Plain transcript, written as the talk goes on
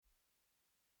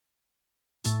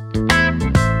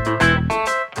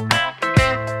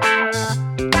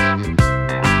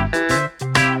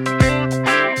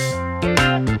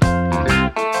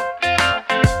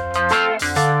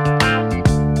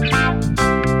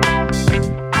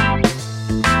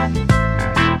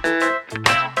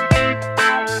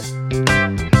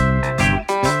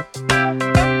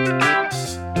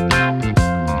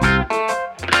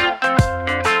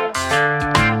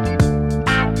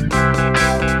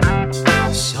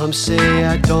Some say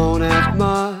I don't have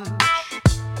much.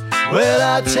 Well,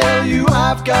 I tell you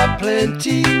I've got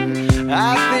plenty.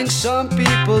 I think some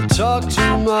people talk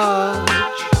too much.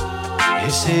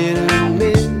 It's hit and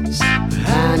miss, but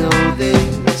I know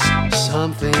there's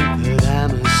something that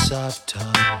I'm a soft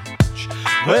touch.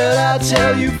 Well, I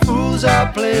tell you fools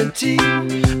are plenty.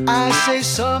 I say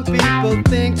some people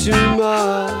think too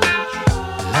much.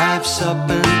 Life's up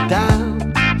and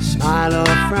down, smile or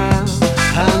frown.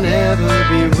 I'll never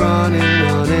be running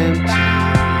on empty.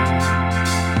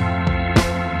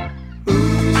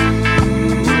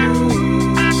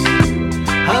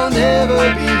 I'll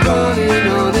never be running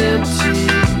on empty.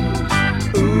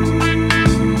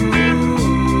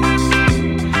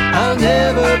 I'll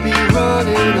never be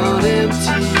running on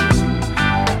empty.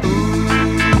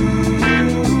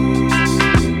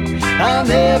 I'll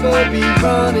never be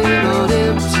running on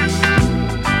empty.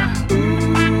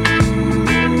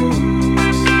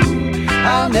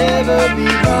 I'll never be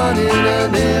running, I'll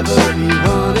never be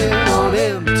running on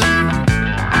empty.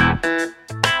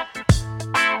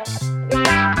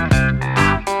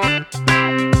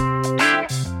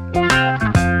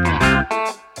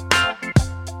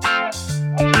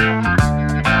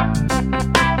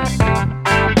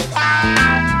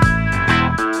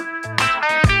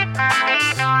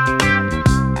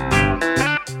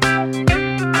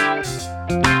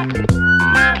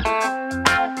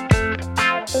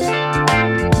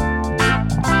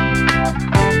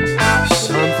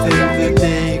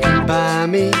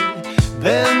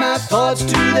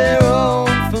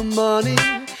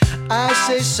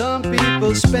 Some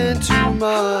people spend too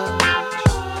much,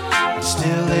 but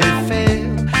still they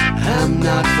fail. I'm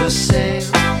not for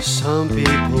sale. Some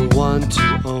people want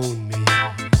to own me,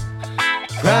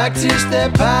 practice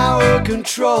their power,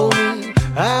 control me.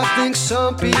 I think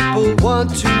some people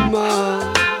want too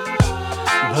much,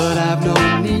 but I've no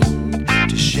need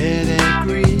to share their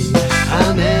greed.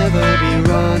 I'll never be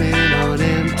running on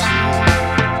empty.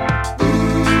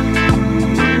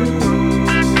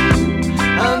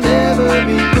 I'll never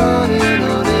be running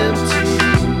on empty.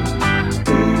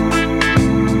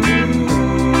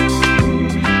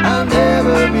 I'll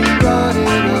never be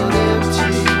running on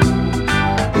empty.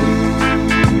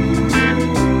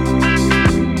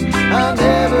 I'll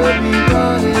never be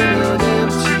running on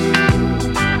empty.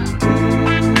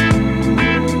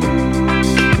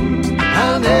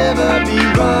 I'll never be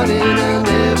running, I'll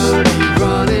never be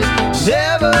running.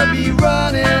 Never be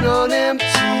running on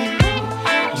empty.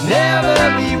 Never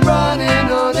be running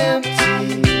on empty.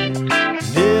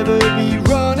 Never be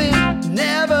running,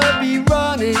 never be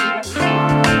running.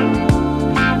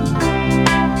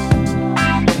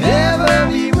 Never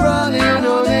be running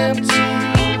on empty.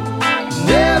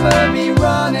 Never be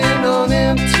running on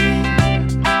empty.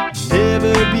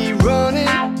 Never be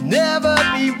running, never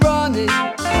be running.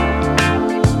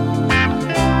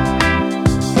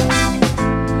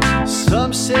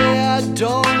 Some say I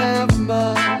don't have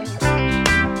much.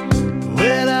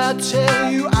 Well, I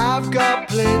tell you I've got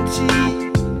plenty.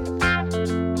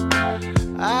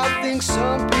 I think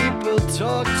some people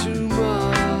talk too much.